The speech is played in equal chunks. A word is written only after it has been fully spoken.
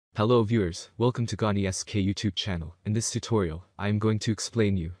Hello viewers, welcome to ganisk YouTube channel. In this tutorial, I am going to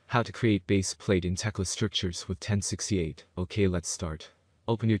explain you how to create base plate in Tekla Structures with 1068. Okay, let's start.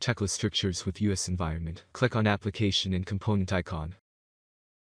 Open your Tekla Structures with US environment. Click on application and component icon.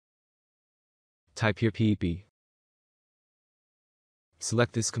 Type here PEB.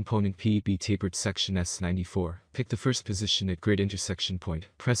 Select this component PEB tapered section S94. Pick the first position at grid intersection point.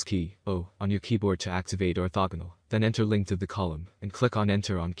 Press key O on your keyboard to activate orthogonal. Then enter length of the column, and click on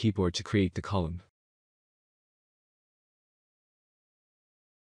enter on keyboard to create the column.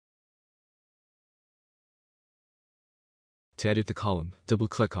 To edit the column,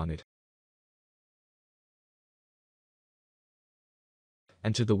 double-click on it.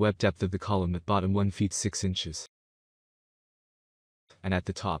 Enter the web depth of the column at bottom 1 feet 6 inches. And at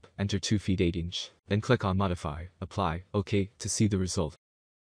the top, enter 2 feet 8 inch. Then click on Modify, Apply, OK, to see the result.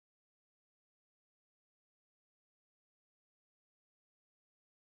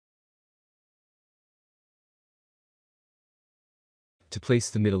 To place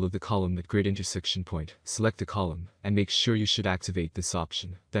the middle of the column at grid intersection point, select the column, and make sure you should activate this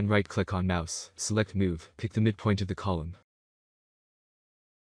option. Then right-click on mouse, select Move, pick the midpoint of the column.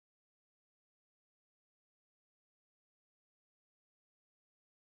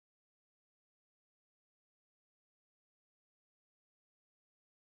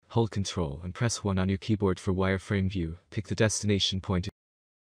 Hold Ctrl and press 1 on your keyboard for wireframe view. Pick the destination point.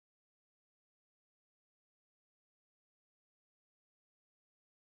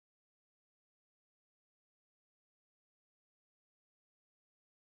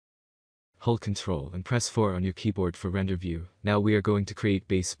 Hold Ctrl and press 4 on your keyboard for render view. Now we are going to create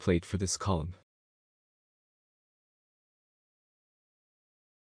base plate for this column.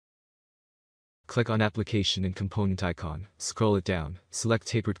 Click on application and component icon, scroll it down, select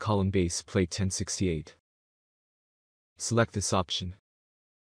tapered column base plate 1068. Select this option.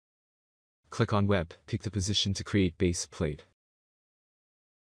 Click on web, pick the position to create base plate.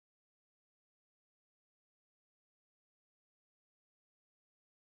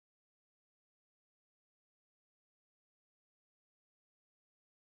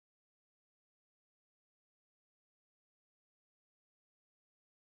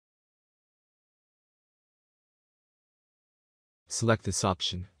 Select this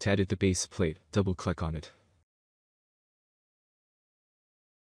option. To edit the base plate, double-click on it.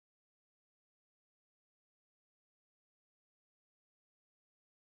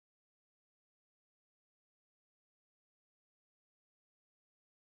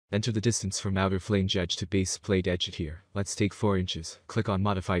 Enter the distance from outer flange edge to base plate edge at here. Let's take 4 inches. Click on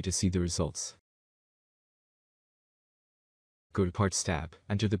Modify to see the results. Go to Parts tab.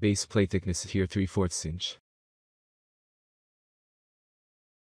 Enter the base plate thickness at here 3/4 inch.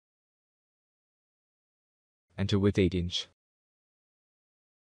 Enter width 8 inch.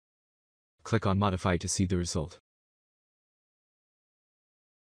 Click on Modify to see the result.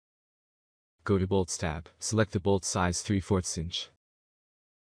 Go to Bolts tab. Select the bolt size 3/4 inch.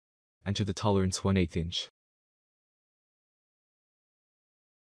 Enter the tolerance 1/8 inch.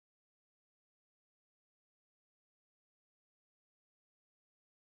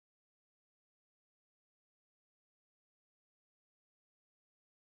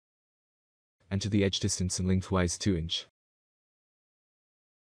 Enter the edge distance and lengthwise 2 inch.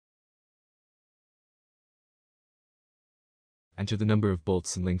 Enter the number of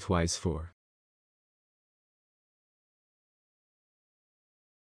bolts and lengthwise 4.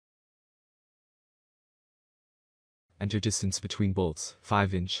 Enter distance between bolts,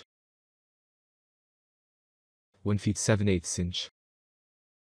 5 inch. 1 feet 7/8 inch.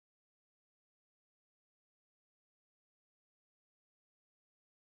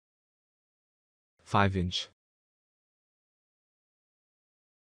 (5 inch).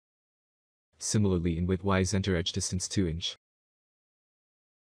 Similarly in widthwise enter edge distance 2 inch.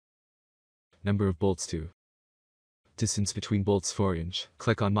 Number of bolts 2. Distance between bolts 4 inch.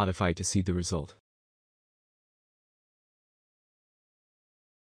 Click on Modify to see the result.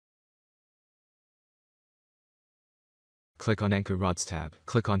 Click on Anchor Rods tab.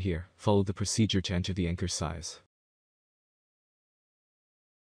 Click on here. Follow the procedure to enter the anchor size.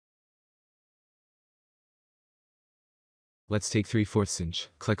 Let's take 3/4 inch.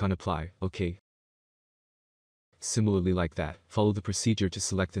 Click on Apply, OK. Similarly like that, follow the procedure to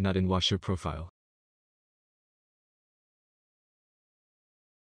select the nut and washer profile.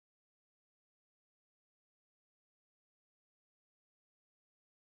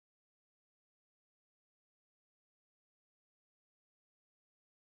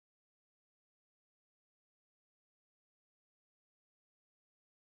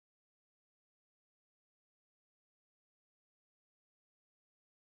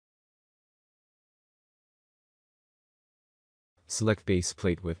 Select base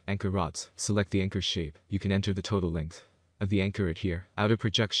plate with anchor rods. Select the anchor shape. You can enter the total length of the anchor it here. Outer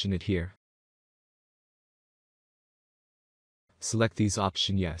projection it here. Select these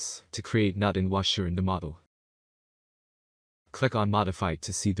option yes to create nut and washer in the model. Click on modify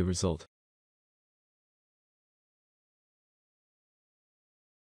to see the result.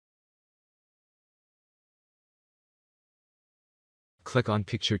 Click on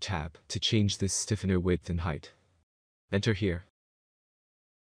Picture tab to change this stiffener width and height. Enter here.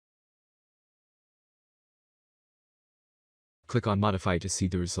 Click on Modify to see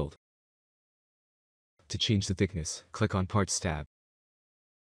the result. To change the thickness, click on Parts tab.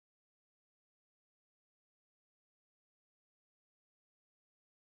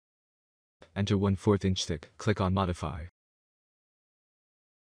 Enter 1/4 inch thick. Click on Modify.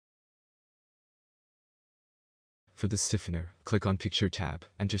 For the stiffener, click on Picture tab.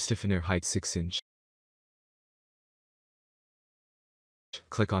 Enter stiffener height 6 inch.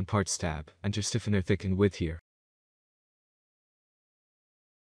 Click on Parts tab. Enter stiffener thick and width here.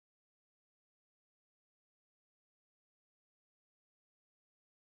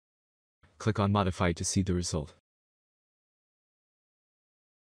 Click on Modify to see the result.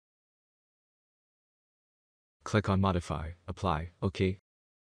 Click on Modify, Apply, OK.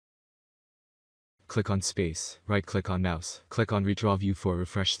 Click on Space, right-click on Mouse, click on Redraw View for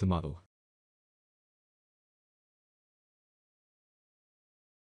refresh the model.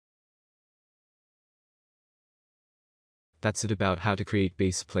 That's it about how to create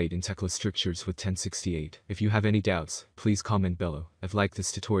base plate in Tekla Structures with 1068. If you have any doubts, please comment below. If you like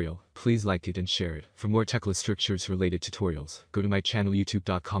this tutorial, please like it and share it. For more Tekla Structures related tutorials, go to my channel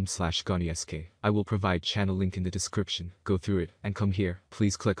youtube.com/ganisk. I will provide channel link in the description. Go through it and come here.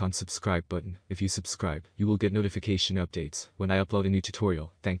 Please click on subscribe button. If you subscribe, you will get notification updates when I upload a new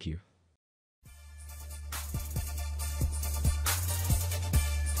tutorial. Thank you.